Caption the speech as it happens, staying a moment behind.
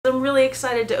I'm really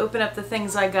excited to open up the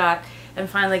things I got and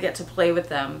finally get to play with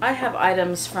them. I have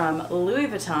items from Louis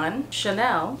Vuitton,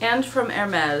 Chanel, and from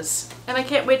Hermes, and I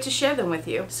can't wait to share them with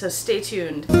you, so stay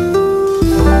tuned.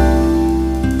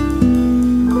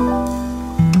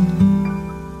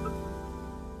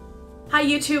 Hi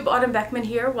YouTube, Autumn Beckman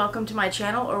here. Welcome to my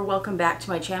channel, or welcome back to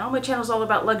my channel. My channel is all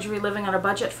about luxury living on a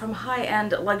budget, from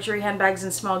high-end luxury handbags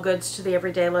and small goods to the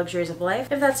everyday luxuries of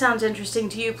life. If that sounds interesting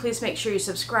to you, please make sure you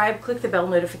subscribe, click the bell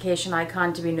notification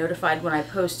icon to be notified when I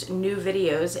post new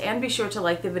videos, and be sure to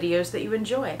like the videos that you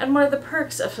enjoy. And one of the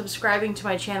perks of subscribing to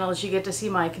my channel is you get to see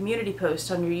my community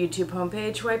post on your YouTube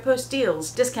homepage, where I post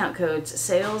deals, discount codes,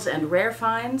 sales, and rare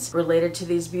finds related to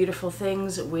these beautiful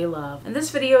things we love. And this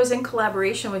video is in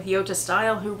collaboration with Yota,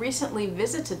 who recently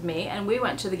visited me, and we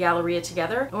went to the Galleria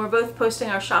together, and we're both posting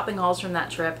our shopping hauls from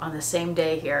that trip on the same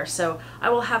day here. So I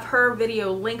will have her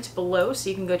video linked below so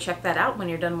you can go check that out when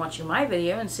you're done watching my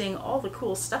video and seeing all the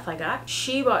cool stuff I got.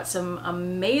 She bought some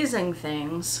amazing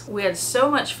things. We had so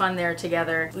much fun there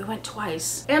together. We went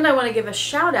twice. And I want to give a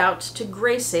shout out to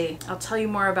Gracie. I'll tell you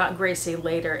more about Gracie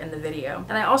later in the video.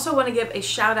 And I also want to give a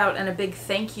shout out and a big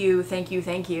thank you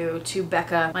to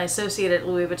Becca, my associate at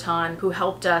Louis Vuitton, who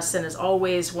helped us and is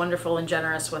always wonderful and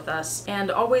generous with us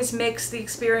and always makes the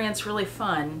experience really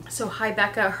fun. So hi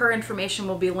Becca, her information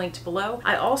will be linked below.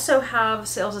 I also have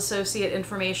sales associate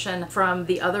information from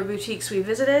the other boutiques we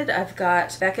visited. I've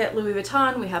got Becca at Louis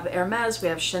Vuitton, we have Hermes, we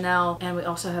have Chanel, and we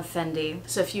also have Fendi.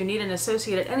 So if you need an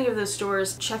associate at any of those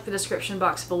stores, check the description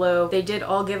box below. They did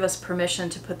all give us permission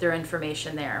to put their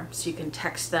information there, so you can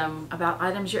text them about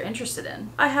items you're interested in.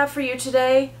 I have for you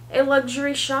today a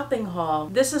luxury shopping haul.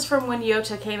 This is from when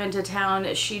Yota came into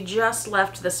town. She just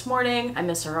left this morning. I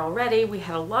miss her already. We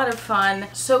had a lot of fun.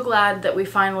 So glad that we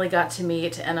finally got to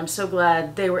meet, and I'm so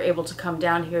glad they were able to come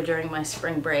down here during my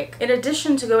spring break. In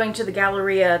addition to going to the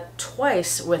Galleria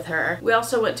twice with her, we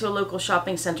also went to a local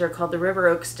shopping center called the River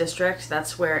Oaks District.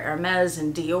 That's where Hermes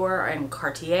and Dior and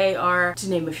Cartier are, to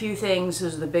name a few things.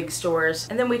 Those are the big stores.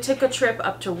 And then we took a trip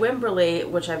up to Wimberley,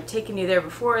 which I've taken you there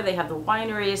before. They have the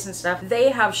wineries and stuff. They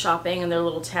have shopping in their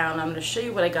little town. I'm going to show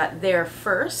you what I got there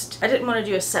first. I didn't want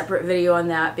to do a separate video on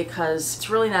that because it's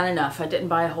really not enough. I didn't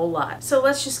buy a whole lot. So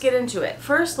let's just get into it.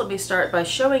 First, let me start by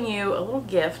showing you a little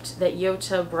gift that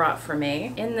Yota brought for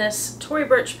me in this Tory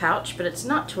Burch pouch, but it's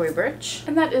not Tory Burch.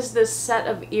 And that is this set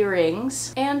of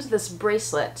earrings and this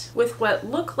bracelet with what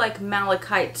look like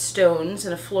malachite stones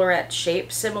in a floret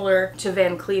shape, similar to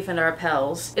Van Cleef and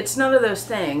Arpels. It's none of those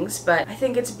things, but I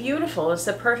think it's beautiful. It's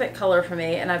the perfect color for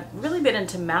me, and I've really been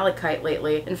into malachite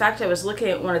lately. In fact, I was looking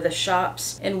at one of the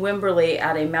shops in Wimberley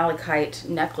at a malachite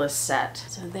necklace set.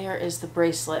 So there is the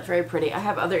bracelet, very pretty. I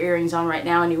have other earrings on right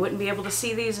now, and you wouldn't be able to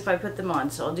see these if I put them on,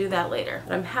 so I'll do that later.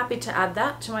 But I'm happy to add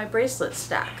that to my bracelet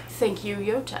stack. Thank you,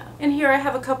 Yota. And here I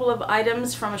have a couple of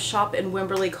items from a shop in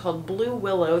Wimberley called Blue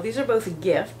Willow. These are both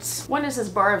gifts. One is this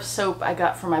bar of soap I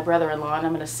got from my brother-in-law, and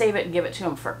I'm going to save it and give it to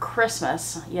him for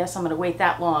Christmas. Yes, I'm going to wait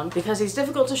that long because he's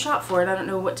difficult to shop for and I don't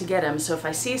know what to get him. So if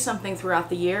I see something throughout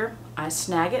the year, I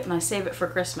snag it and I save it for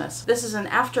Christmas. This is an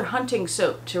after hunting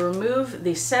soap to remove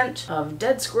the scent of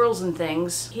dead squirrels and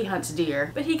things. He hunts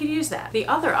deer, but he could use that. The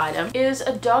other item is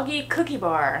a doggy cookie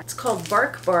bar. It's called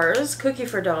Bark Bars, cookie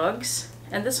for dogs.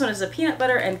 And this one is a peanut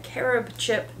butter and carob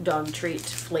chip dog treat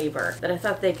flavor that I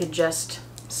thought they could just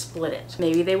split it.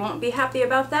 Maybe they won't be happy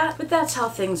about that, but that's how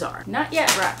things are. Not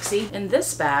yet, Roxy. In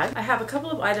this bag, I have a couple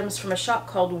of items from a shop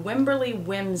called Wimberley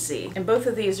Whimsy, and both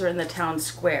of these are in the town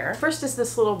square. First is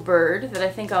this little bird that I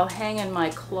think I'll hang in my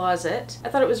closet. I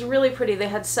thought it was really pretty. They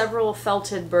had several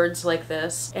felted birds like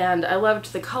this, and I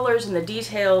loved the colors and the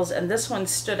details, and this one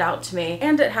stood out to me.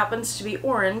 And it happens to be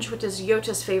orange, which is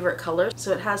Yota's favorite color,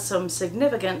 so it has some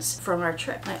significance from our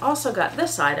trip. I also got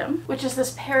this item, which is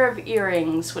this pair of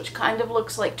earrings, which kind of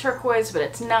looks like turquoise, but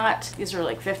it's not. These are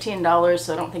like $15,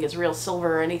 so I don't think it's real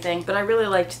silver or anything, but I really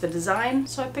liked the design,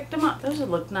 so I picked them up. Those would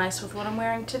look nice with what I'm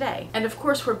wearing today. And of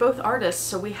course, we're both artists,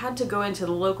 so we had to go into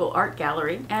the local art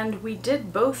gallery, and we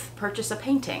did both purchase a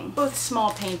painting. Both small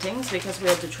paintings because we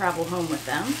had to travel home with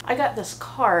them. I got this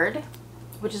card,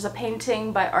 which is a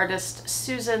painting by artist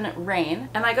Susan Rain.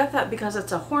 And I got that because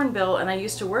it's a hornbill, and I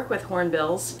used to work with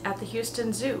hornbills at the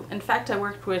Houston Zoo. In fact, I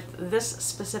worked with this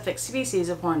specific species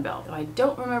of hornbill, though I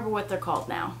don't remember what they're called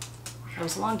now. That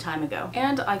was a long time ago.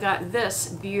 And I got this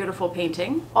beautiful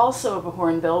painting, also of a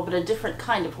hornbill, but a different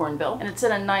kind of hornbill. And it's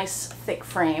in a nice thick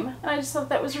frame. And I just thought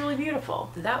that was really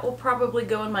beautiful. That will probably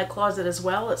go in my closet as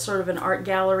well. It's sort of an art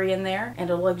gallery in there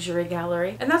and a luxury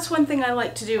gallery. And that's one thing I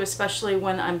like to do, especially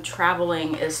when I'm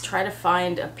traveling, is try to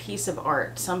find a piece of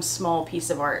art, some small piece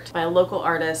of art by a local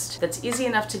artist that's easy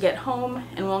enough to get home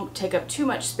and won't take up too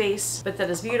much space, but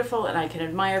that is beautiful and I can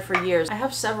admire for years. I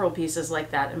have several pieces like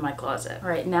that in my closet. All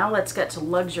right, now let's get to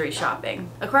luxury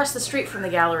shopping. Across the street from the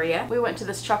Galleria, we went to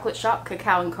this chocolate shop,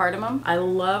 Cacao and Cardamom. I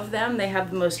love them. They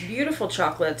have the most beautiful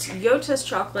chocolates. Yota's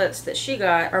chocolates that she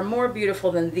got are more beautiful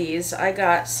than these. I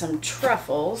got some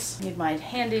truffles. I need my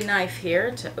handy knife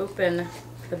here to open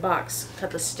the box,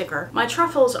 cut the sticker. My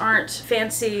truffles aren't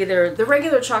fancy. They're the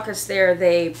regular chocolates there,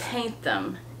 they paint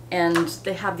them. And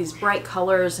they have these bright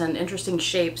colors and interesting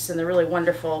shapes, and they're really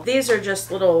wonderful. These are just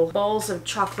little balls of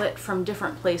chocolate from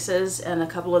different places, and a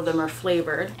couple of them are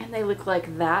flavored. And they look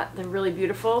like that. They're really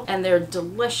beautiful, and they're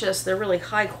delicious. They're really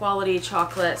high quality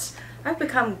chocolates. I've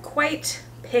become quite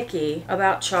picky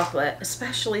about chocolate,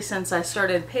 especially since I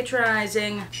started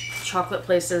patronizing chocolate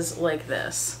places like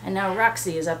this. And now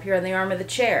Roxy is up here on the arm of the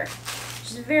chair.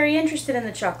 She's very interested in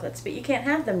the chocolates, but you can't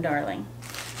have them, darling.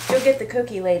 You'll get the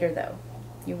cookie later, though.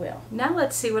 You will. Now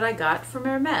let's see what I got from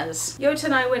Hermes. Yota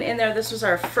and I went in there. This was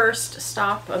our first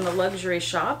stop on the luxury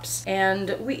shops,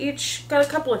 and we each got a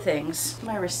couple of things.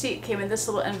 My receipt came in this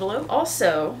little envelope.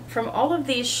 Also, from all of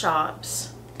these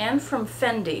shops, and from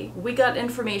Fendi, we got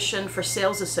information for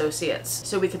sales associates,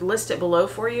 so we could list it below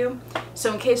for you.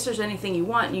 So in case there's anything you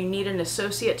want and you need an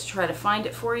associate to try to find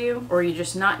it for you, or you're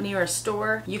just not near a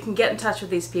store, you can get in touch with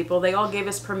these people. They all gave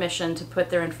us permission to put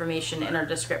their information in our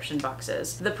description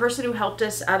boxes. The person who helped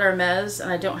us at Hermes,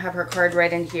 and I don't have her card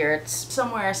right in here, it's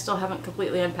somewhere I still haven't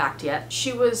completely unpacked yet.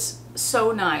 She was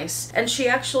so nice, and she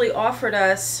actually offered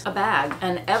us a bag,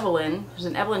 an Evelyn. It was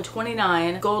an Evelyn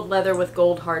 29, gold leather with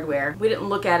gold hardware. We didn't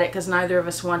look at it because neither of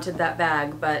us wanted that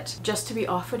bag, but just to be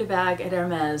offered a bag at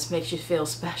Hermes makes you feel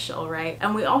special, right?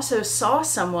 And we also saw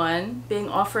someone being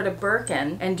offered a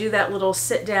Birkin and do that little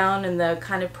sit down in the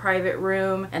kind of private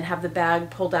room and have the bag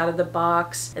pulled out of the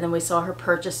box, and then we saw her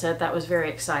purchase it. That was very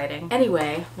exciting.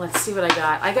 Anyway, let's see what I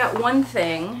got. I got one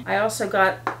thing. I also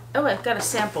got, oh, I've got a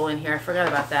sample in here. I forgot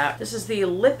about that. This is the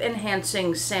lip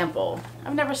enhancing sample.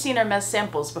 I've never seen Hermes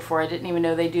samples before. I didn't even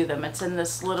know they do them. It's in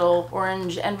this little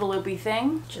orange envelope-y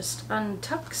thing. Just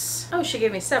untucks. Oh, she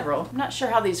gave me several. I'm not sure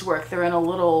how these work. They're in a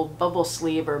little bubble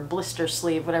sleeve or blister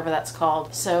sleeve, whatever that's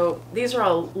called. So these are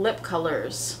all lip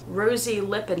colors. Rosy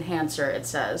lip enhancer, it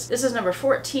says. This is number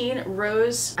 14,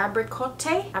 Rose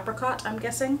Apricot, I'm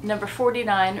guessing. Number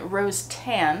 49, Rose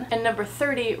Tan. And number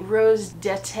 30, Rose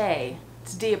d'Ete.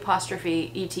 It's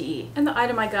D''E'. And the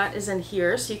item I got is in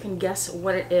here, so you can guess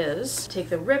what it is. Take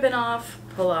the ribbon off,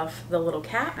 pull off the little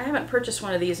cap. I haven't purchased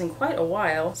one of these in quite a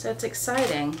while, so it's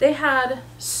exciting. They had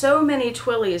so many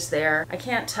twillies there, I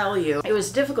can't tell you. It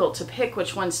was difficult to pick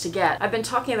which ones to get. I've been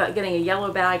talking about getting a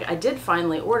yellow bag. I did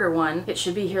finally order one. It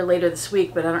should be here later this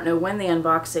week, but I don't know when the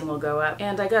unboxing will go up.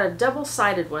 And I got a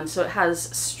double-sided one, so it has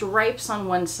stripes on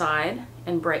one side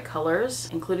in bright colors,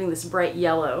 including this bright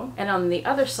yellow. And on the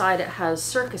other side, it has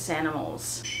circus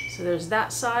animals. So there's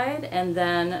that side, and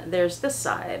then there's this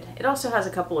side. It also has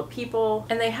a couple of people,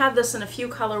 and they had this in a few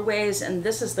colorways, and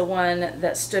this is the one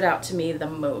that stood out to me the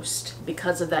most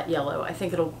because of that yellow. I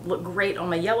think it'll look great on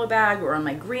my yellow bag or on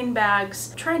my green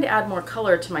bags. I'm trying to add more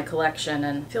color to my collection,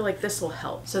 and I feel like this will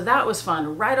help. So that was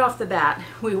fun. Right off the bat,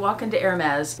 we walk into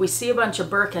Hermes. We see a bunch of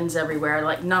Birkins everywhere,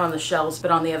 like not on the shelves, but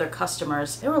on the other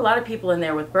customers. There were a lot of people in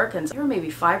there with Birkins. There were maybe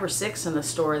 5 or 6 in the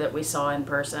store that we saw in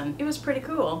person. It was pretty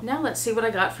cool. Now let's see what I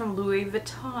got from Louis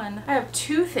Vuitton. I have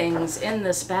 2 things in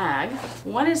this bag.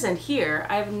 One is in here.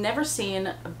 I've never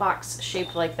seen a box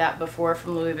shaped like that before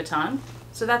from Louis Vuitton.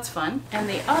 So that's fun. And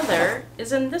the other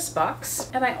is in this box.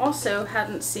 And I also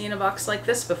hadn't seen a box like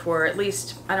this before. At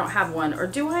least I don't have one. Or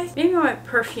do I? Maybe my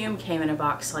perfume came in a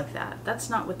box like that. That's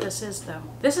not what this is though.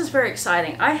 This is very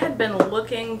exciting. I had been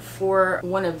looking for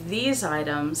one of these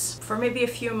items for maybe a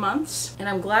few months, and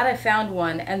I'm glad I found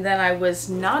one. And then I was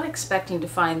not expecting to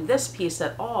find this piece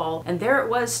at all. And there it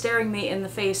was staring me in the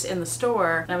face in the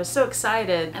store. And I was so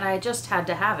excited, and I just had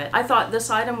to have it. I thought this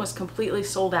item was completely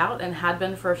sold out and had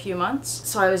been for a few months.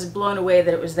 So I was blown away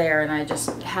that it was there, and I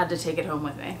just had to take it home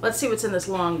with me. Let's see what's in this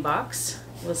long box.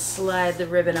 We'll slide the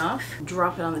ribbon off,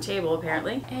 drop it on the table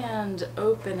apparently, and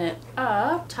open it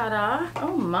up. Ta-da!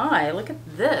 Oh my, look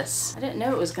at this. I didn't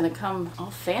know it was gonna come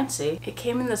all fancy. It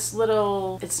came in this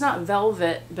little, it's not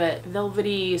velvet, but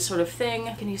velvety sort of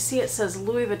thing. Can you see it says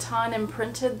Louis Vuitton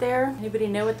imprinted there? Anybody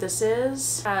know what this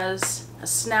is? It has a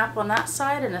snap on that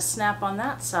side and a snap on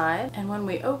that side. And when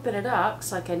we open it up,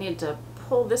 looks like I need to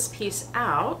pull this piece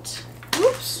out.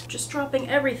 Oops, just dropping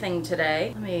everything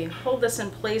today. Let me hold this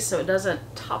in place so it doesn't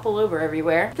topple over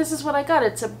everywhere. This is what I got.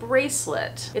 It's a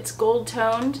bracelet. It's gold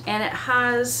toned and it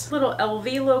has little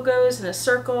LV logos in a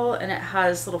circle and it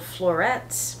has little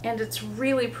florets and it's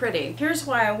really pretty. Here's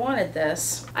why I wanted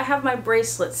this. I have my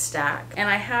bracelet stack and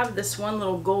I have this one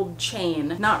little gold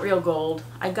chain, not real gold.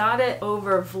 I got it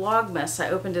over Vlogmas. I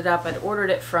opened it up. I'd ordered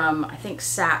it from, I think,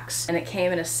 Saks, and it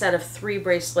came in a set of 3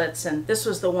 bracelets and this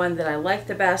was the one that I liked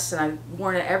the best and I've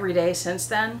worn it every day since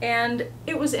then. And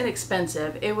it was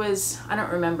inexpensive. It was, I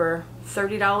don't remember,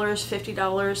 $30,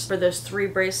 $50 for those 3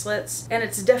 bracelets. And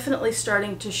it's definitely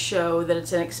starting to show that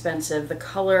it's inexpensive. The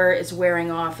color is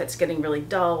wearing off. It's getting really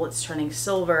dull. It's turning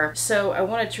silver. So I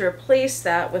wanted to replace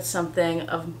that with something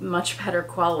of much better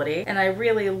quality. And I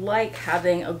really like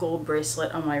having a gold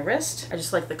bracelet on my wrist. I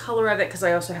just like the color of it because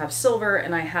I also have silver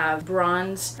and I have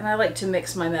bronze. And I like to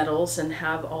mix my metals and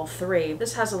have all 3.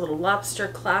 This has a little lobster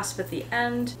clasp at the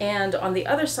end. And on the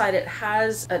other side, it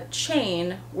has a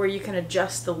chain where you can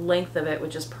adjust the length of it,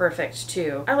 which is perfect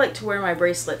too. I like to wear my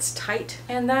bracelets tight,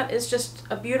 and that is just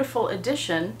a beautiful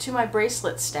addition to my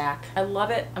bracelet stack. I love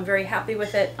it. I'm very happy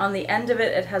with it. On the end of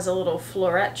it, it has a little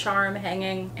floret charm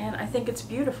hanging, and I think it's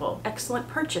beautiful. Excellent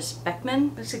purchase,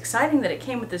 Beckman. It's exciting that it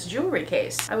came with this jewelry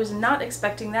case. I was not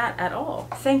expecting that at all.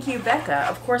 Thank you, Becca.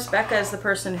 Of course, Becca is the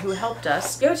person who helped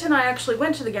us. Yota and I actually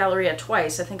went to the Galleria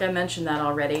twice. I think I mentioned that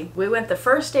already. We went the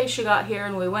first day she got here,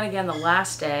 and we went again the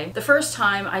last day. The first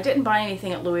time, I didn't buy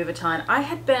anything at Louis Vuitton. I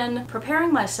had been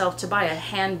preparing myself to buy a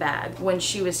handbag when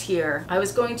she was here. I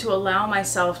was going to allow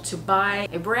myself to buy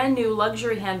a brand new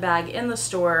luxury handbag in the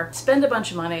store, spend a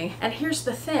bunch of money, and here's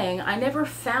the thing, I never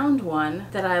found one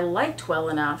that I liked well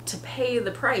enough to pay the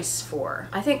price for.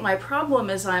 I think my problem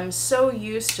is I'm so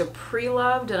used to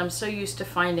pre-loved and I'm so used to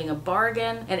finding a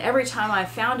bargain, and every time I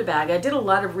found a bag, I did a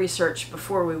lot of research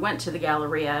before we went to the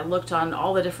Galleria. I looked on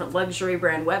all the different luxury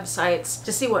brand websites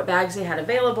to see what bags they had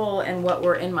available and what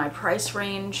were in my price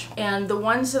range, and the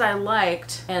ones that I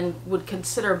liked and would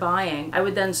consider buying, I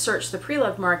would then search the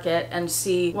pre-loved market and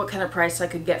see what kind of price I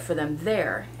could get for them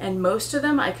there. And most of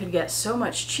them I could get so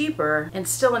much cheaper and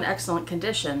still in excellent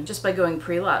condition just by going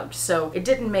pre-loved. So it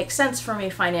didn't make sense for me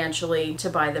financially to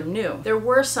buy them new. There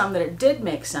were some that it did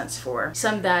make sense for,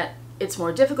 some that it's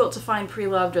more difficult to find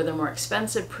pre-loved or they're more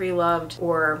expensive pre-loved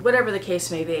or whatever the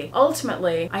case may be.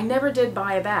 Ultimately, I never did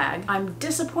buy a bag. I'm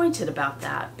disappointed about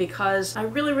that because I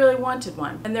really, really wanted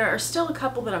one. And there are still a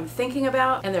couple that I'm thinking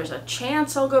about, and there's a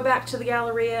chance I'll go back to the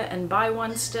Galleria and buy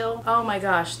one still. Oh my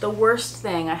gosh, the worst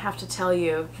thing, I have to tell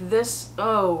you, this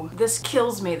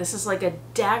kills me. This is like a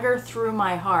dagger through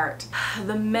my heart.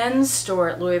 The men's store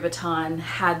at Louis Vuitton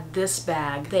had this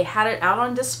bag. They had it out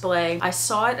on display. I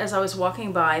saw it as I was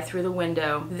walking by through the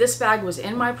window. This bag was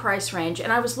in my price range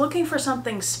and I was looking for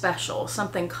something special,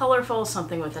 something colorful,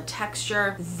 something with a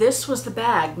texture. This was the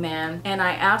bag, man. And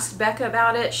I asked Becca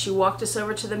about it. She walked us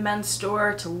over to the men's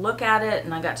store to look at it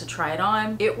and I got to try it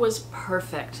on. It was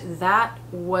perfect. That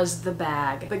was the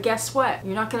bag. But guess what?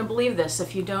 You're not going to believe this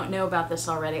if you don't know about this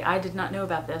already. I did not know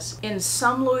about this. In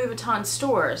some Louis Vuitton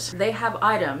stores, they have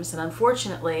items, and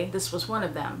unfortunately, this was one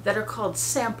of them, that are called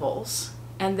samples.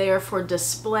 And they are for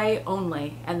display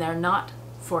only, and they're not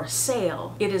for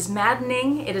sale. It is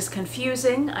maddening. It is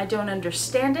confusing. I don't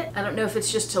understand it. I don't know if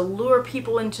it's just to lure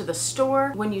people into the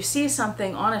store. When you see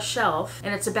something on a shelf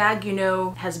and it's a bag you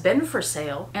know has been for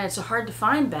sale and it's a hard to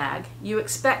find bag, you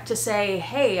expect to say,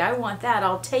 hey, I want that,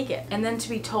 I'll take it. And then to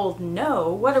be told no,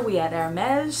 what are we at,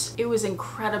 Hermes? It was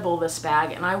incredible, this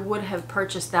bag, and I would have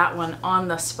purchased that one on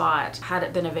the spot had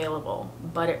it been available,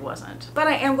 but it wasn't. But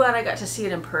I am glad I got to see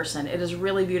it in person. It is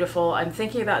really beautiful. I'm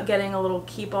thinking about getting a little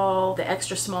key ball, the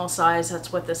extra small size,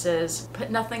 that's what this is,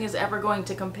 but nothing is ever going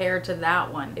to compare to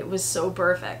that one. It was so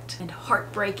perfect and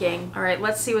heartbreaking. All right,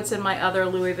 let's see what's in my other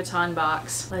Louis Vuitton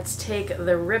box. Let's take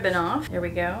the ribbon off. There we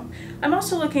go. I'm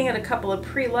also looking at a couple of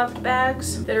pre-loved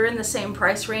bags that are in the same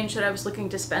price range that I was looking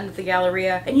to spend at the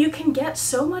Galleria, and you can get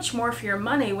so much more for your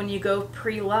money when you go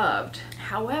pre-loved.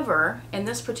 However, in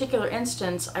this particular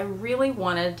instance, I really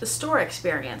wanted the store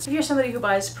experience. If you're somebody who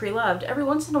buys pre-loved, every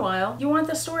once in a while, you want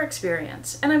the store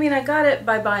experience. And I mean, I got it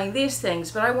by buying these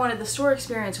things, but I wanted the store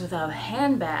experience with a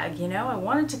handbag, you know? I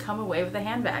wanted to come away with a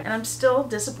handbag, and I'm still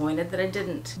disappointed that I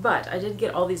didn't. But I did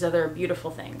get all these other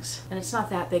beautiful things. And it's not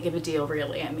that big of a deal,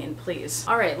 really. I mean, please.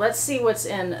 All right, let's see what's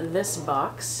in this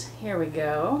box. Here we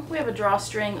go. We have a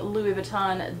drawstring Louis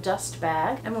Vuitton dust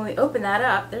bag. And when we open that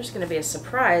up, there's gonna be a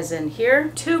surprise in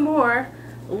here. 2 more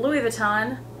Louis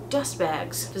Vuitton dust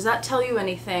bags. Does that tell you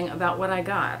anything about what I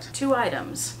got? 2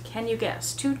 items. Can you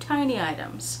guess? 2 tiny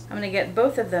items. I'm gonna get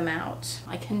both of them out.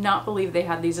 I cannot believe they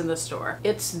had these in the store.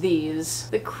 It's these,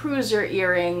 the cruiser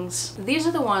earrings. These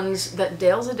are the ones that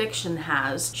Dale's Addiction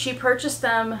has. She purchased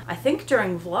them, I think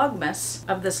during Vlogmas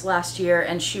of this last year,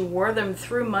 and she wore them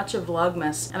through much of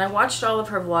Vlogmas. And I watched all of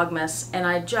her Vlogmas, and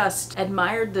I just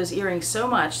admired those earrings so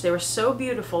much. They were so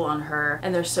beautiful on her,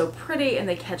 and they're so pretty, and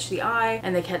they catch the eye,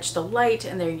 and they catch the light,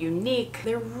 and they're unique.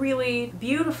 They're really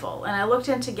beautiful. And I looked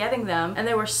into getting them, and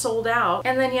they were sold out.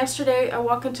 And then yesterday I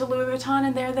walk into Louis Vuitton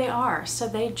and there they are. So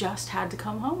they just had to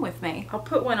come home with me. I'll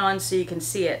put one on so you can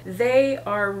see it. They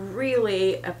are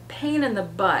really a pain in the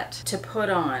butt to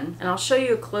put on. And I'll show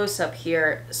you a close-up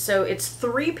here. So it's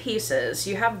 3 pieces.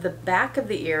 You have the back of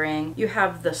the earring, you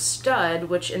have the stud,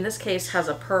 which in this case has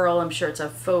a pearl. I'm sure it's a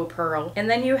faux pearl. And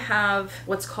then you have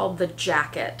what's called the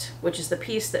jacket, which is the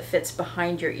piece that fits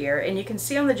behind your ear. And you can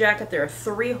see on the jacket there are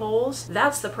 3 holes.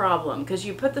 That's the problem, because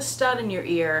you put the stud in your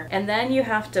ear and then you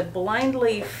have to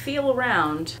blindly feel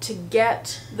around to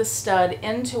get the stud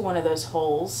into one of those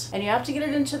holes, and you have to get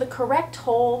it into the correct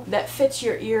hole that fits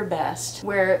your ear best,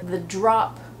 where the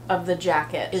drop of the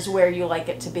jacket is where you like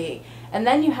it to be. And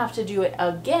then you have to do it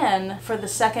again for the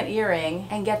second earring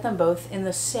and get them both in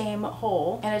the same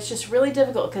hole. And it's just really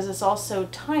difficult because it's all so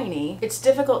tiny. It's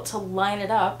difficult to line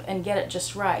it up and get it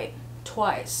just right.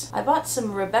 Twice. I bought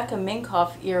some Rebecca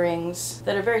Minkoff earrings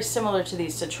that are very similar to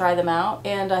these to try them out,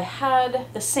 and I had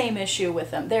the same issue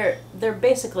with them. They're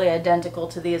basically identical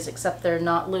to these, except they're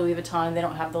not Louis Vuitton. They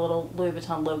don't have the little Louis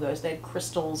Vuitton logos. They had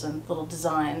crystals and little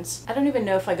designs. I don't even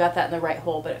know if I got that in the right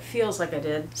hole, but it feels like I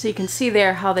did. So you can see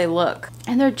there how they look.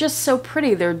 And they're just so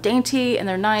pretty. They're dainty and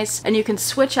they're nice, and you can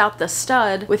switch out the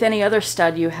stud with any other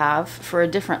stud you have for a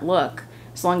different look,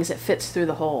 as long as it fits through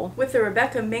the hole. With the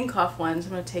Rebecca Minkoff ones,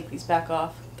 I'm going to take these back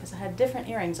off because I had different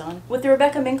earrings on. With the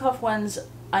Rebecca Minkoff ones,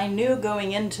 I knew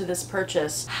going into this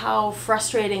purchase how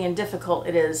frustrating and difficult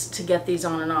it is to get these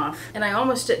on and off. And I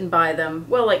almost didn't buy them.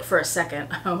 Well, like for a second,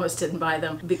 I almost didn't buy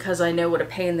them because I know what a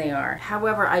pain they are.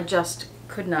 However, I just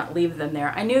could not leave them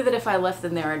there. I knew that if I left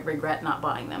them there, I'd regret not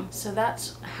buying them. So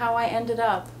that's how I ended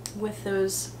up with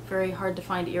those very hard to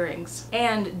find earrings.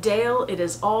 And Dale, it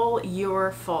is all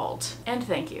your fault. And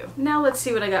thank you. Now let's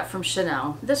see what I got from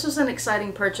Chanel. This was an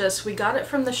exciting purchase. We got it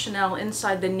from the Chanel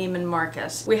inside the Neiman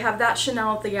Marcus. We have that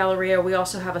Chanel at the Galleria. We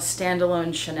also have a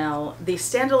standalone Chanel. The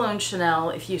standalone Chanel,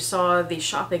 if you saw the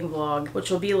shopping vlog, which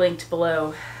will be linked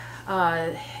below,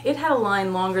 it had a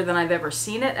line longer than I've ever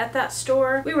seen it at that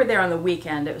store. We were there on the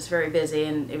weekend. It was very busy,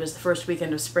 and it was the first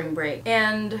weekend of spring break.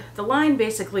 And the line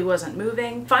basically wasn't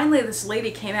moving. Finally, this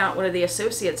lady came out, one of the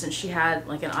associates, and she had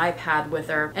like an iPad with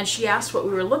her, and she asked what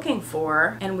we were looking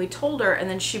for, and we told her, and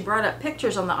then she brought up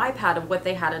pictures on the iPad of what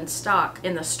they had in stock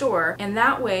in the store, and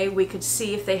that way we could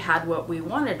see if they had what we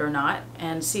wanted or not,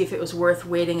 and see if it was worth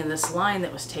waiting in this line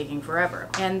that was taking forever.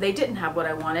 And they didn't have what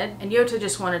I wanted, and Yota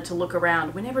just wanted to look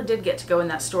around. We never did get to go in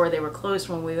that store. They were closed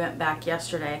when we went back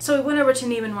yesterday. So we went over to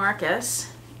Neiman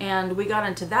Marcus and we got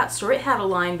into that store. It had a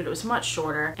line, but it was much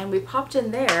shorter. And we popped in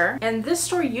there. And this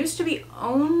store used to be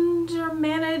owned or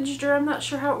managed, or I'm not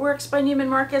sure how it works, by Neiman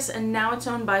Marcus. And now it's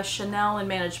owned by Chanel and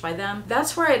managed by them.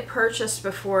 That's where I had purchased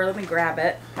before. Let me grab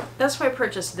it. That's where I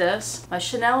purchased this. My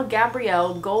Chanel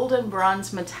Gabrielle Gold and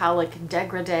Bronze Metallic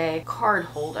Degradé card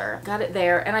holder. Got it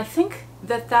there. And I think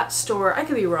that store, I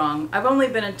could be wrong, I've only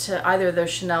been into either of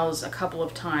those Chanels a couple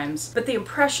of times, but the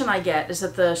impression I get is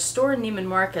that the store in Neiman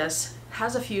Marcus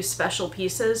has a few special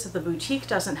pieces that the boutique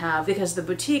doesn't have, because the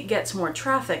boutique gets more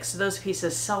traffic, so those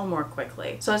pieces sell more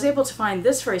quickly. So I was able to find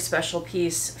this very special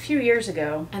piece a few years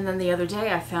ago, and then the other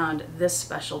day I found this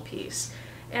special piece.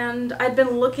 And I'd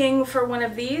been looking for one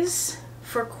of these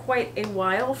for quite a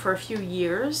while, for a few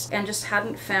years, and just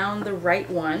hadn't found the right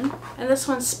one. And this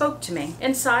one spoke to me.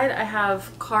 Inside I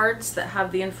have cards that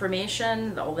have the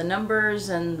information, all the numbers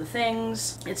and the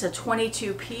things. It's a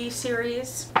 22p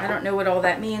series. I don't know what all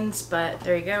that means, but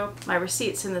there you go. My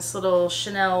receipt's in this little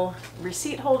Chanel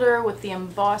receipt holder with the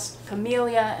embossed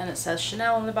camellia, and it says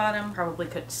Chanel on the bottom. Probably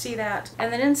couldn't see that.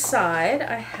 And then inside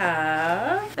I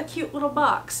have a cute little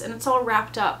box, and it's all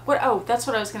wrapped up. Oh, that's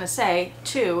what I was gonna say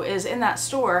too, is in that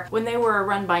store, when they were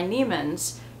run by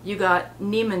Neiman's, you got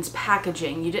Neiman's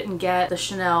packaging. You didn't get the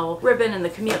Chanel ribbon and the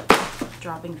camellia.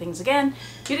 Dropping things again.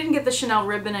 You didn't get the Chanel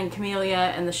ribbon and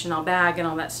camellia and the Chanel bag and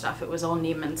all that stuff. It was all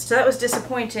Neiman's. So that was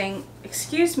disappointing.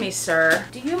 Excuse me, sir.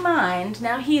 Do you mind?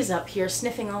 Now he's up here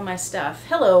sniffing all my stuff.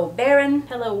 Hello, Baron.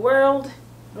 Hello, world.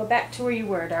 Go back to where you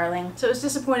were, darling. So it was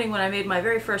disappointing when I made my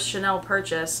very first Chanel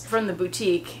purchase from the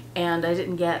boutique and I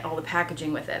didn't get all the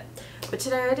packaging with it. But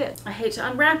today I did. I hate to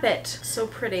unwrap it. So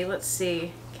pretty. Let's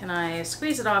see. Can I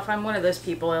squeeze it off? I'm one of those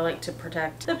people. I like to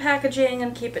protect the packaging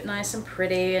and keep it nice and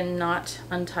pretty and not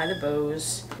untie the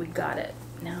bows. We got it.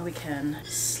 Now we can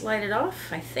slide it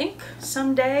off, I think.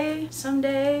 Someday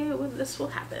this will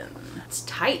happen. It's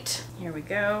tight. Here we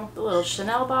go. The little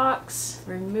Chanel box.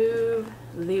 Remove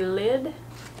the lid.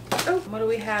 Oh, what do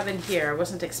we have in here? I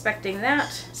wasn't expecting that.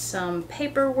 Some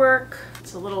paperwork.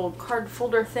 It's a little card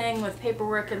folder thing with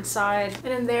paperwork inside.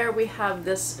 And in there we have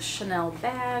this Chanel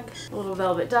bag, a little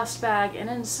velvet dust bag, and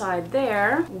inside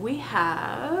there we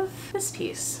have this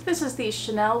piece. This is the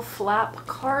Chanel flap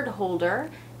card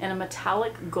holder in a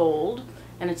metallic gold,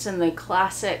 and it's in the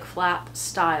classic flap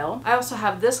style. I also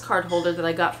have this card holder that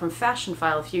I got from Fashion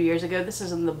File a few years ago. This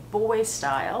is in the boy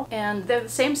style, and they're the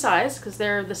same size because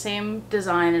they're the same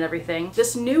design and everything.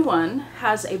 This new one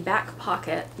has a back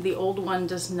pocket. The old one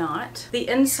does not. The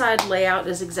inside layout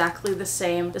is exactly the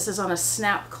same. This is on a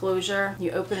snap closure.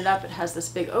 You open it up, it has this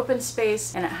big open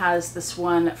space, and it has this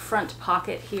one front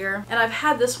pocket here. And I've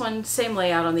had this one, same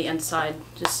layout on the inside,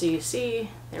 just so you see.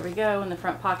 There we go in the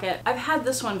front pocket. I've had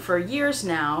this one for years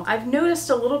now. I've noticed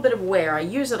a little bit of wear. I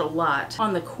use it a lot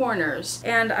on the corners,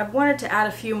 and I've wanted to add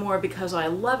a few more because I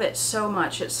love it so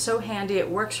much. It's so handy.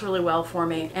 It works really well for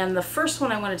me. And the first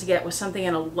one I wanted to get was something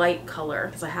in a light color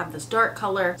because I have this dark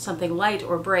color. Something light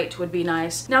or bright would be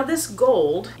nice. Now this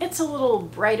gold, it's a little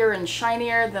brighter and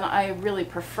shinier than I really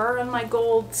prefer in my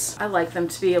golds. I like them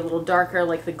to be a little darker,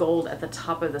 like the gold at the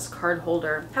top of this card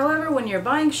holder. However, when you're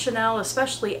buying Chanel,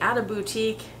 especially at a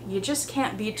boutique, you just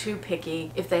can't be too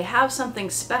picky. If they have something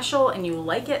special and you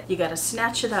like it, you gotta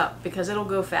snatch it up because it'll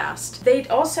go fast. They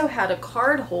also had a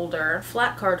card holder,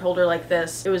 flat card holder like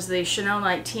this. It was the Chanel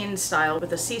 19 style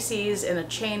with the CCs and a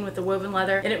chain with the woven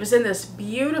leather, and it was in this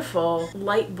beautiful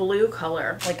light blue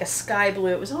color, like a sky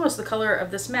blue. It was almost the color of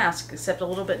this mask, except a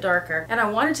little bit darker. And I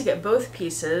wanted to get both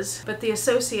pieces, but the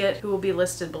associate, who will be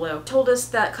listed below, told us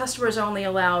that customers only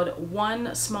allowed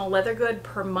one small leather good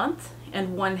per month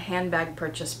and one handbag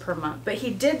purchase per month. But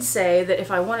he did say that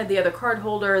if I wanted the other card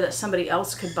holder, that somebody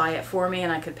else could buy it for me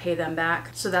and I could pay them back.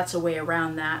 So that's a way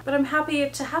around that. But I'm happy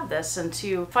to have this and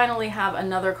to finally have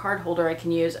another card holder I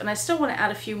can use. And I still want to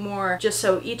add a few more just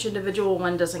so each individual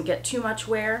one doesn't get too much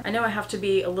wear. I know I have to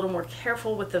be a little more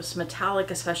careful with this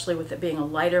metallic, especially with it being a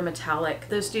lighter metallic.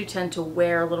 Those do tend to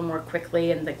wear a little more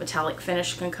quickly and the metallic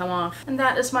finish can come off. And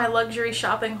that is my luxury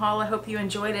shopping haul. I hope you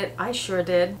enjoyed it. I sure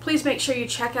did. Please make sure you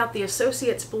check out the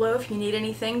associates below if you need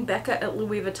anything. Becca at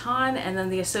Louis Vuitton, and then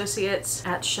the associates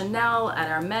at Chanel, at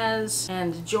Hermes,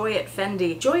 and Joy at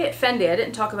Fendi. Joy at Fendi, I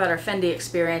didn't talk about our Fendi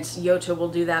experience. Yota will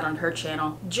do that on her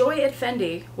channel. Joy at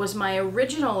Fendi was my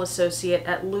original associate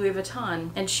at Louis Vuitton,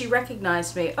 and she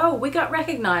recognized me. Oh, we got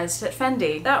recognized at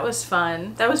Fendi. That was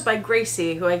fun. That was by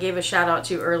Gracie, who I gave a shout out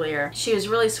to earlier. She was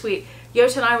really sweet.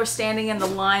 Yota and I were standing in the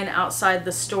line outside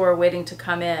the store waiting to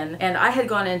come in, and I had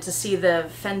gone in to see the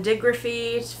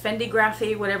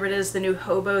Fendigraphy, whatever it is, the new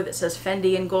hobo that says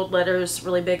Fendi in gold letters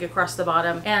really big across the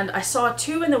bottom. And I saw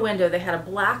two in the window. They had a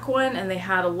black one and they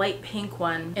had a light pink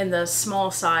one in the small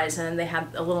size, and then they had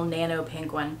a little nano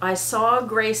pink one. I saw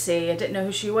Gracie. I didn't know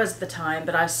who she was at the time,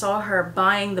 but I saw her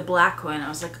buying the black one. I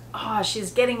was like, oh,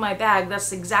 she's getting my bag.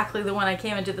 That's exactly the one I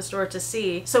came into the store to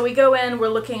see. So we go in, we're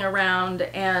looking around,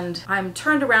 and I'm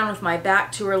turned around with my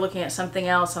back to her looking at something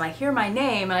else, and I hear my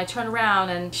name and I turn around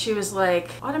and she was like,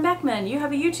 Autumn Beckman, you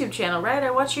have a YouTube channel, right? I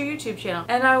watch your YouTube channel.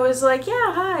 And I was like,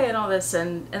 yeah, hi, and all this,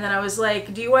 and then I was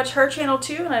like, do you watch her channel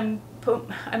too? And I'm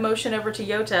I motion over to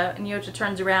Yota, and Yota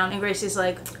turns around, and Gracie's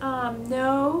like,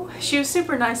 no. She was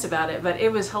super nice about it, but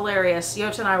it was hilarious.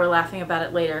 Yota and I were laughing about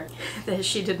it later, that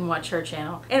she didn't watch her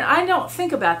channel. And I don't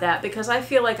think about that because I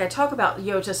feel like I talk about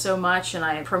Yota so much and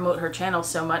I promote her channel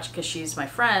so much because she's my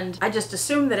friend. I just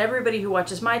assume that everybody who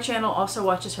watches my channel also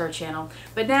watches her channel.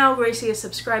 But now Gracie is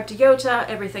subscribed to Yota,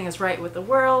 everything is right with the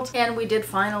world, and we did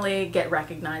finally get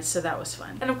recognized, so that was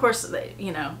fun. And of course,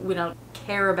 you know, we don't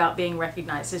care about being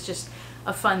recognized. It's just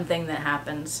a fun thing that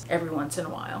happens every once in a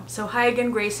while. So hi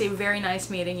again, Gracie. Very nice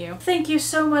meeting you. Thank you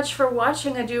so much for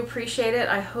watching. I do appreciate it.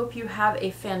 I hope you have a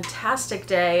fantastic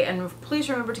day, and please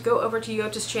remember to go over to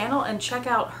Yota's channel and check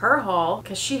out her haul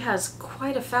because she has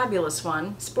quite a fabulous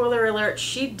one. Spoiler alert,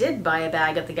 she did buy a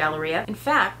bag at the Galleria. In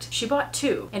fact, she bought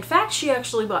 2. In fact, she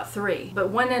actually bought 3, but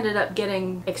one ended up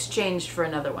getting exchanged for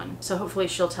another one. So hopefully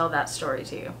she'll tell that story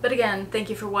to you. But again, thank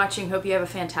you for watching. Hope you have a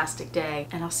fantastic day,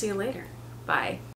 and I'll see you later. Bye.